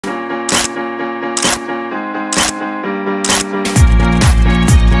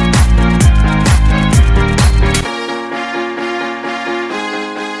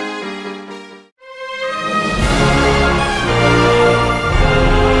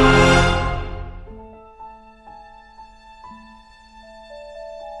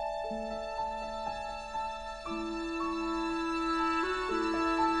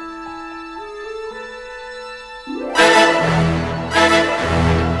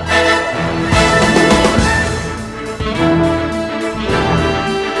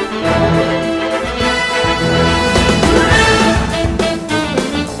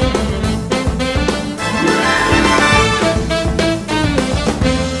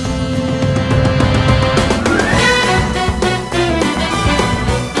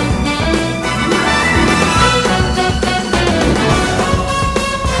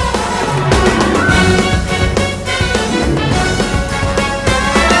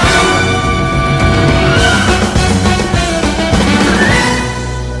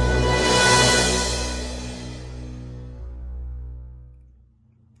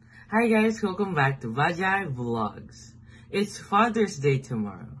Hi guys, welcome back to Bajai Vlogs. It's Father's Day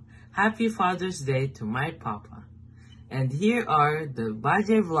tomorrow. Happy Father's Day to my papa. And here are the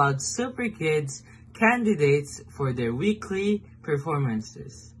Bajai Vlogs Super Kids candidates for their weekly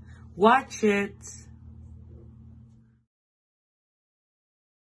performances. Watch it!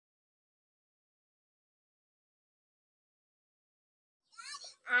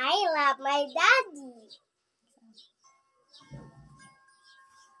 I love my daddy.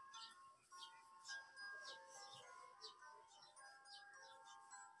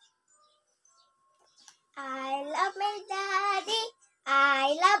 I love my daddy.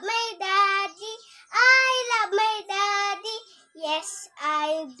 I love my daddy. I love my daddy. Yes,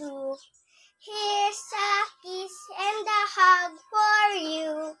 I do. Here's a kiss and a hug for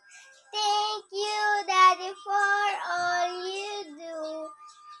you. Thank you, Daddy, for all you do.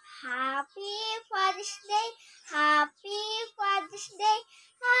 Happy Father's Day. Happy Father's Day.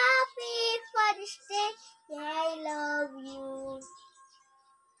 Happy Father's Day. Yeah, I love you.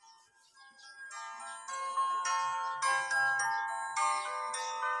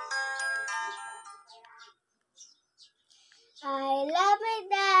 I love my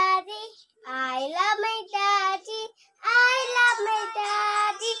daddy. I love my daddy. I love my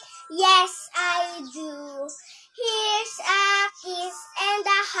daddy. Yes, I do. Here's a kiss and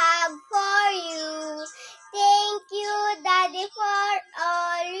a hug for you. Thank you, Daddy, for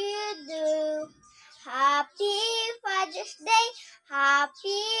all you do. Happy Father's Day.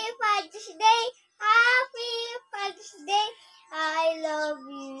 Happy Father's Day. Happy Father's Day. I love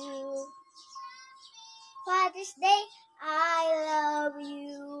you. Father's Day, I love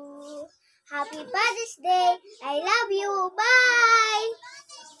you. Happy Father's Day, I love you. Bye!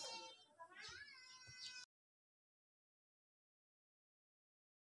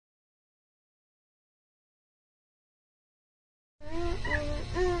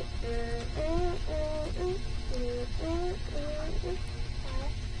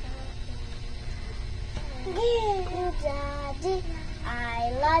 Daddy,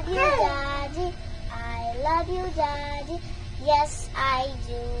 I love you, Daddy. I love you, Daddy. Yes, I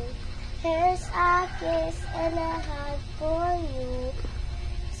do. Here's a kiss and a hug for you.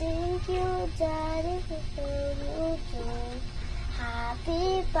 Thank you, Daddy, for all you do.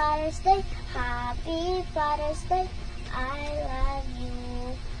 Happy Father's Day. Happy Father's Day. I love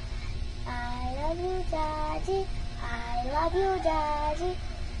you. I love you, Daddy. I love you, Daddy.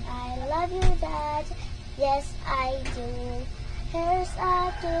 I love you, Daddy. Yes, I do. Here's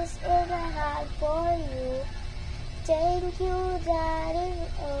a kiss and a hug for you. Thank you, Daddy,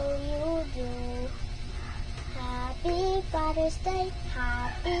 for all you do. Happy Father's Day.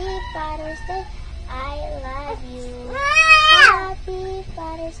 Happy Father's Day. I love you. Happy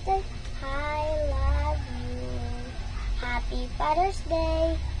Father's Day. I love you. Happy Father's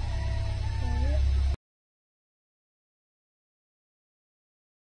Day.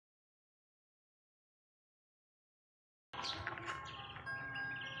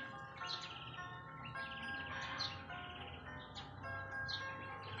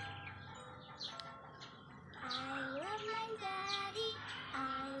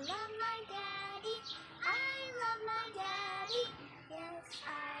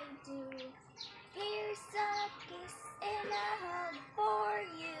 Here's a kiss and a hug for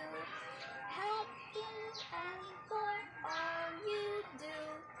you. Happy and for all you do.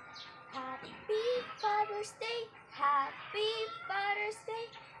 Happy Father's Day. Happy Father's Day.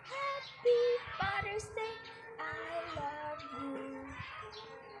 Happy Father's Day. I love you.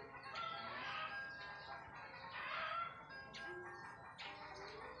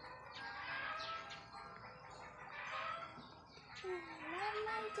 I love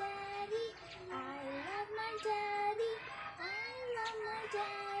my daddy. I love my daddy. I love my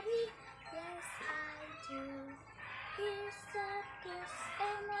daddy. Yes, I do. Here's a kiss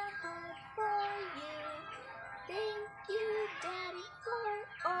and a hug for you. Thank you, Daddy, for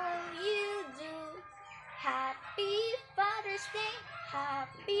all you do. Happy Father's Day.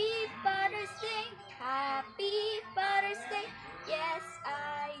 Happy Father's Day. Happy Father's Day. Yes,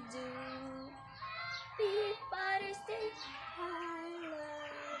 I do. Happy Father's Day. I love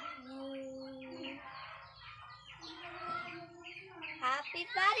you. Happy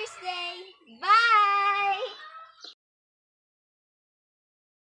Father's Day. Bye.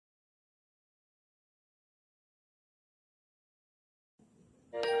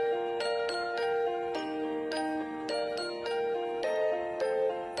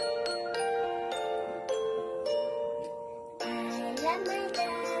 I love my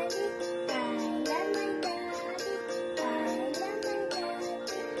daddy. I love my daddy. I love my daddy.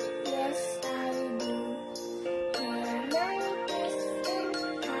 Yes, I do. Here's my kiss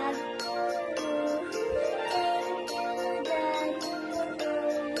and hug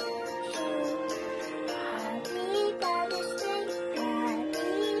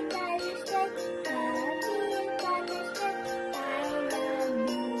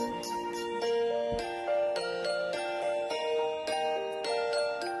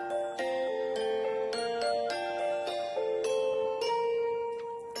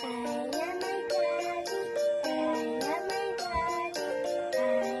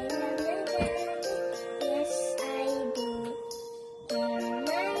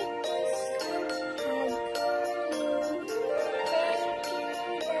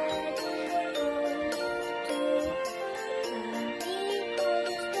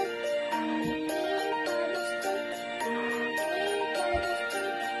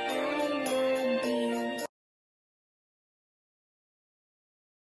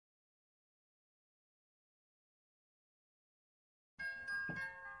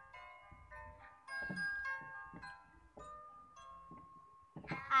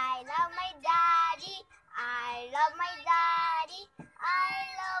I love my daddy. I love my daddy. I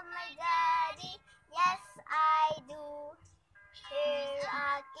love my daddy. Yes, I do. Here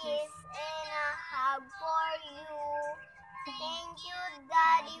a kiss and a hug for you. Thank you,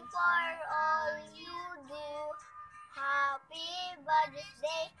 Daddy, for all you do. Happy Father's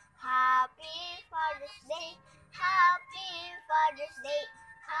Day. Happy Father's Day. Happy Father's Day.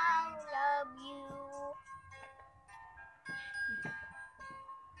 I love you.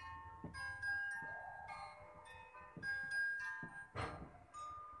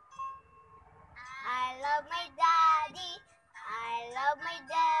 I love my daddy. I love my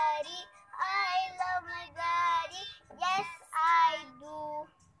daddy. I love my daddy. Yes, I do.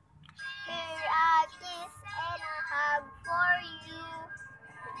 Here a kiss and a hug for you.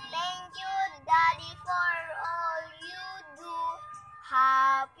 Thank you, Daddy, for all you do.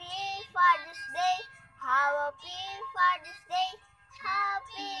 Happy Father's Day. Happy Father's Day.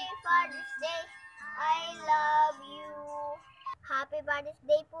 Happy Father's Day. I love you. Happy Father's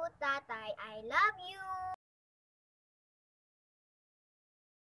Day po, Tatay. I love you.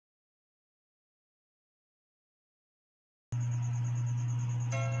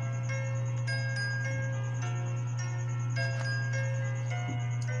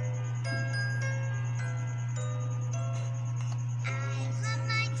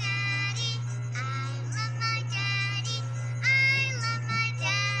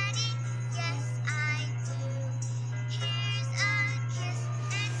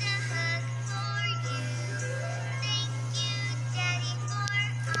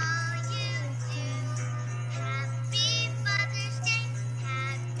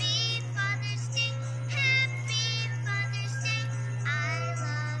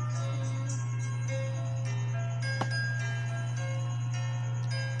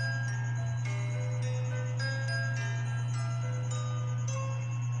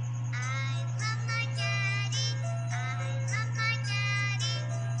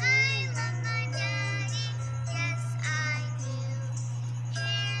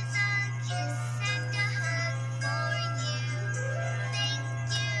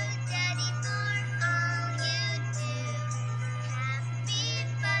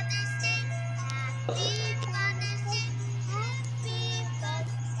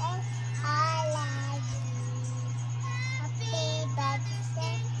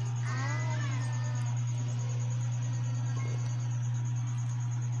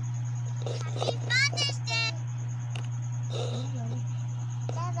 Happy Father's